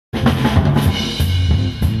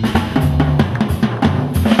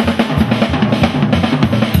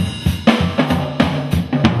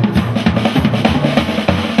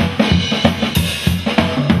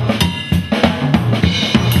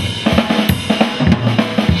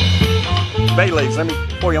bay leaves. Let me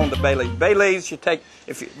pour you on the bay leaves. Bay leaves, you take,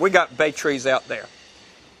 we got bay trees out there.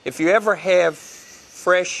 If you ever have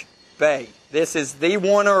fresh bay, this is the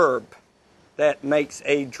one herb that makes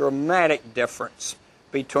a dramatic difference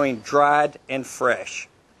between dried and fresh.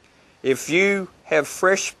 If you have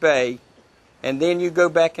fresh bay and then you go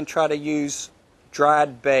back and try to use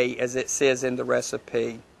dried bay as it says in the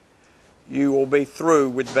recipe, you will be through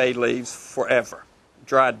with bay leaves forever.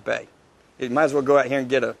 Dried bay. You might as well go out here and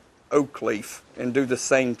get an oak leaf and do the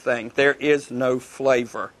same thing. There is no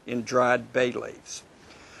flavor in dried bay leaves.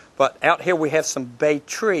 But out here we have some bay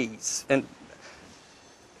trees, and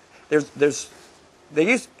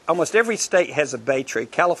almost every state has a bay tree.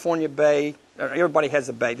 California bay, everybody has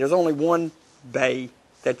a bay. There's only one bay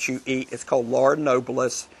that you eat. It's called Laura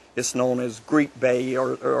nobilis. It's known as Greek bay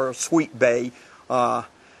or sweet bay, but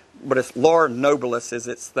it's Laura nobilis is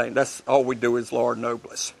its thing. That's all we do is Laura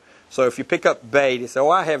nobilis. So if you pick up bay, you say, "Oh,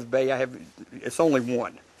 I have bay." It's only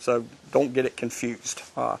one. So don't get it confused.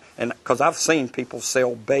 And because I've seen people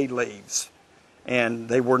sell bay leaves, and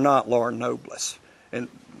they were not Laura nobilis, and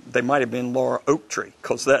they might have been Laura oak tree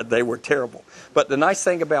because they were terrible. But the nice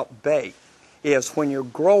thing about bay is when you're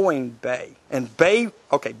growing bay, and bay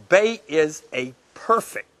is a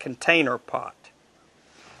perfect container pot.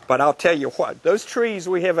 But I'll tell you what, those trees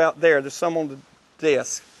we have out there, there's some on the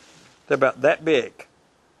desk, they're about that big,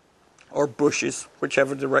 or bushes,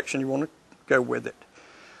 whichever direction you want to go with it.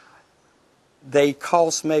 They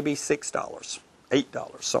cost maybe $6,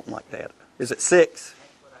 $8, something like that. Is it $6?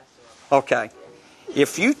 Okay.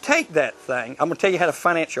 If you take that thing, I'm going to tell you how to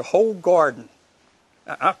finance your whole garden.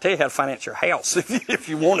 I'll tell you how to finance your house if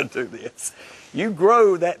you want to do this. You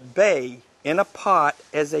grow that bay in a pot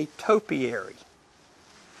as a topiary.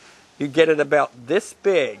 You get it about this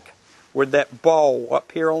big with that ball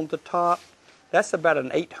up here on the top. That's about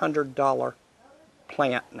an $800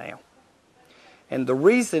 plant now. And the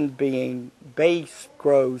reason being, bay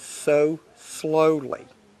grows so slowly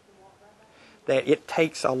that it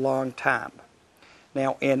takes a long time.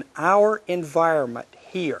 Now, in our environment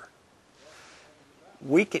here,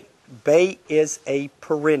 bay is a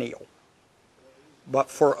perennial. But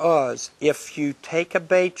for us, if you take a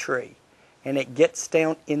bay tree and it gets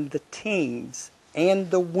down in the teens and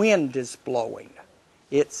the wind is blowing,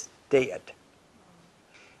 it's dead.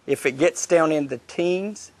 If it gets down in the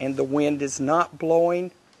teens and the wind is not blowing,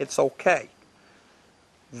 it's okay.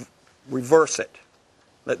 Reverse it.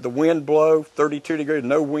 Let the wind blow, 32 degrees,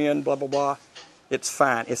 no wind, blah, blah, blah. It's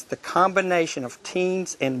fine. It's the combination of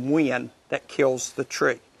teens and wind that kills the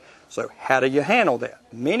tree. So how do you handle that?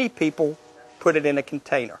 Many people put it in a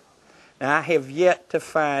container. Now, I have yet to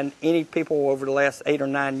find any people over the last 8 or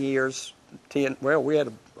 9 years, we had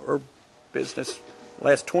a herb business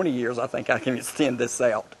last 20 years, I think I can extend this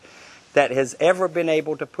out, that has ever been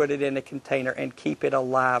able to put it in a container and keep it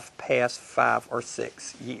alive past 5 or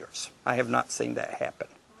 6 years. I have not seen that happen.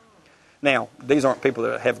 Now, these aren't people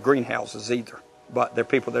that have greenhouses either, but they're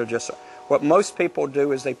people that are just... What most people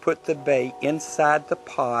do is they put the bay inside the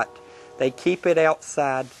pot. They keep it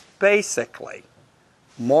outside basically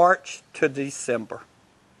March to December.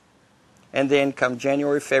 And then come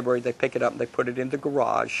January, February, they pick it up and they put it in the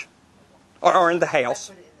garage. Or in the house.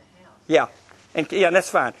 Put it in the house. Yeah. And that's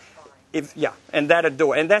fine. And that'll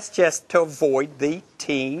do it. And that's just to avoid the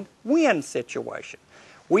teen wind situation.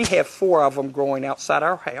 We have 4 of them growing outside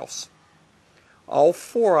our house. All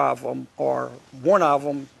 4 of them are, one of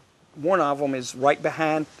them is right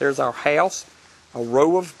behind, there's our house, a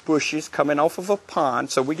row of bushes coming off of a pond,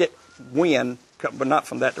 so we get wind, but not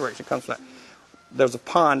from that direction, it comes from that. There's a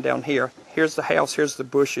pond down here. Here's the house, here's the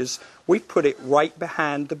bushes. We put it right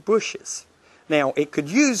behind the bushes. Now, it could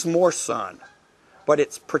use more sun, but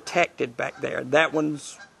it's protected back there. That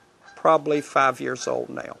one's probably 5 years old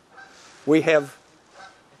now. We have,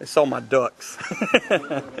 it's all my ducks.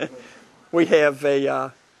 We have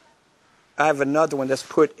I have another one that's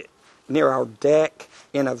put near our deck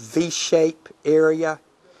in a V-shape area,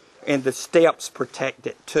 and the steps protect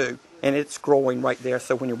it too. And it's growing right there,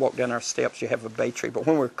 so when you walk down our steps, you have a bay tree. But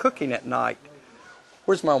when we're cooking at night,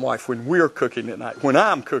 where's my wife when we're cooking at night? When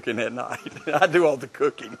I'm cooking at night, I do all the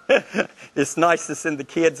cooking. It's nice to send the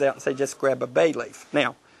kids out and say, just grab a bay leaf.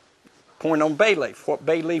 Now, point on bay leaf. What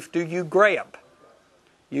bay leaf do you grab?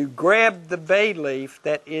 You grab the bay leaf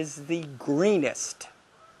that is the greenest.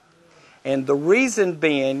 And the reason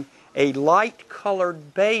being, a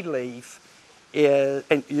light-colored bay leaf is,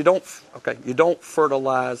 and you don't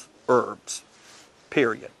fertilize herbs,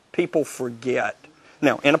 period. People forget.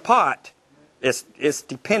 Now, in a pot, it's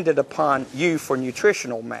dependent upon you for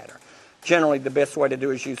nutritional matter. generally the best way to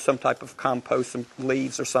do is use some type of compost, some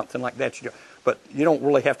leaves or something like that. But you don't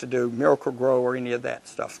really have to do Miracle Grow or any of that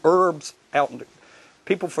stuff. Herbs,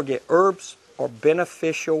 people forget, herbs are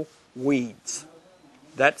beneficial weeds.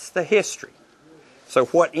 That's the history. So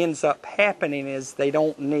what ends up happening is they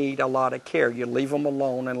don't need a lot of care. You leave them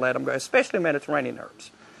alone and let them go, especially Mediterranean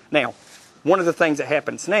herbs. Now, one of the things that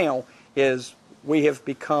happens now is we have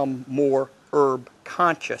become more herb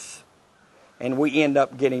conscious, and we end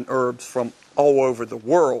up getting herbs from all over the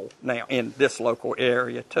world now in this local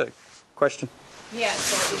area too. Question? Yeah,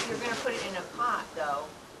 so if you're going to put it in a pot, though,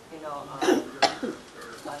 you know,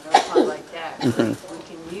 another pot like that, we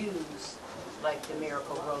can use like the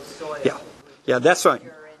Miracle Grow soil. Yeah, that's right.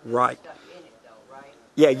 Right.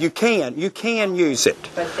 Yeah, you can use it.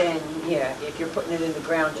 But then, yeah, if you're putting it in the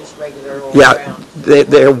ground, just regular old Yeah, ground.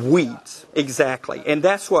 they're weeds, exactly. And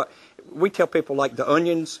that's what we tell people, like the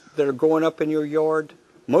onions that are growing up in your yard,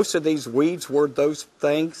 most of these weeds were those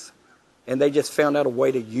things, and they just found out a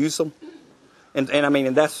way to use them. And I mean,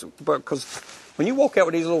 and that's because when you walk out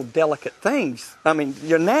with these little delicate things, I mean,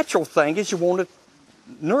 your natural thing is you want to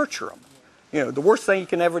nurture them. You know, the worst thing you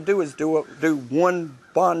can ever do is do one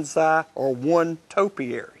bonsai or one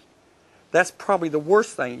topiary. That's probably the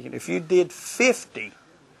worst thing. If you did 50,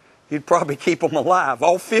 you'd probably keep them alive,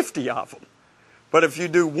 all 50 of them. But if you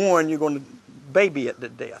do one, you're going to baby it to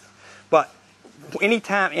death. But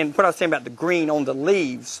anytime, and what I was saying about the green on the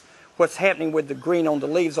leaves, what's happening with the green on the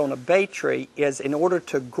leaves on a bay tree is in order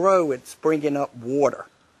to grow, it's bringing up water.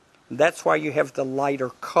 That's why you have the lighter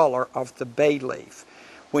color of the bay leaf.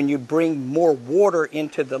 When you bring more water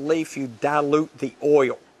into the leaf, you dilute the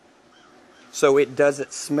oil. So it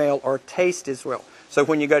doesn't smell or taste as well. So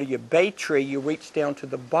when you go to your bay tree, you reach down to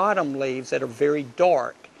the bottom leaves that are very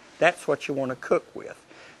dark. That's what you want to cook with.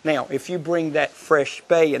 Now, if you bring that fresh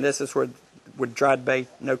bay, and this is where with dried bay,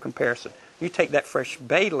 no comparison. You take that fresh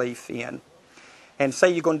bay leaf in, and say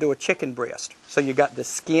you're going to do a chicken breast. So you got the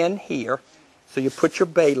skin here, so you put your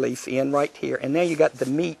bay leaf in right here, and now you got the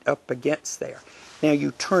meat up against there. Now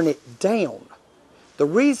you turn it down. The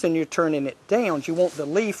reason you're turning it down is you want the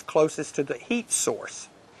leaf closest to the heat source.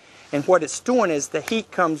 And what it's doing is the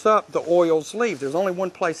heat comes up, the oils leave. There's only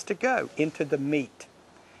one place to go, into the meat.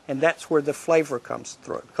 And that's where the flavor comes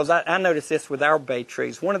through. Because I notice this with our bay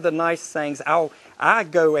trees. One of the nice things, I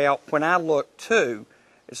go out when I look too,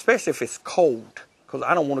 especially if it's cold, because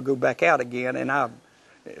I don't want to go back out again. And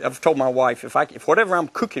I've told my wife, if whatever I'm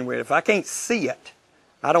cooking with, if I can't see it,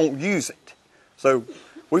 I don't use it. So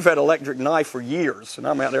we've had an electric knife for years, and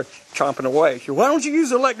I'm out there chomping away. She said, why don't you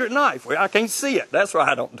use an electric knife? Well, I can't see it. That's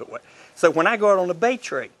why I don't do it. So when I go out on the bay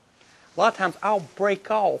tree, a lot of times I'll break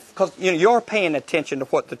off, because you're paying attention to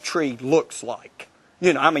what the tree looks like.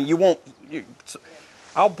 I mean,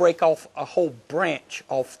 I'll break off a whole branch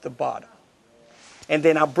off the bottom. And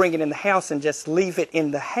then I'll bring it in the house and just leave it in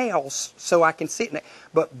the house so I can sit in it.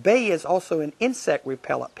 But bay is also an insect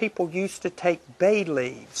repellent. People used to take bay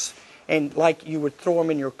leaves, and like you would throw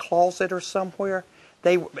them in your closet or somewhere.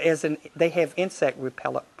 They have insect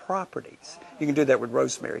repellent properties. You can do that with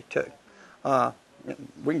rosemary too.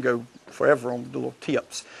 We can go forever on the little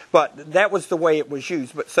tips, but that was the way it was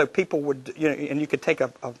used. But so people would, and you could take a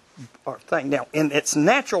thing. Now, in its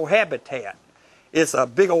natural habitat, it's a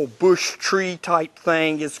big old bush tree type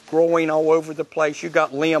thing. It's growing all over the place. You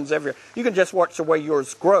got limbs everywhere. You can just watch the way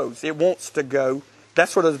yours grows. It wants to go.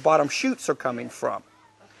 That's where those bottom shoots are coming from.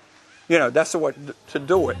 That's the way to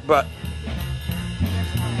do it. But,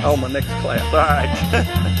 my next class. All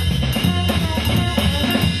right.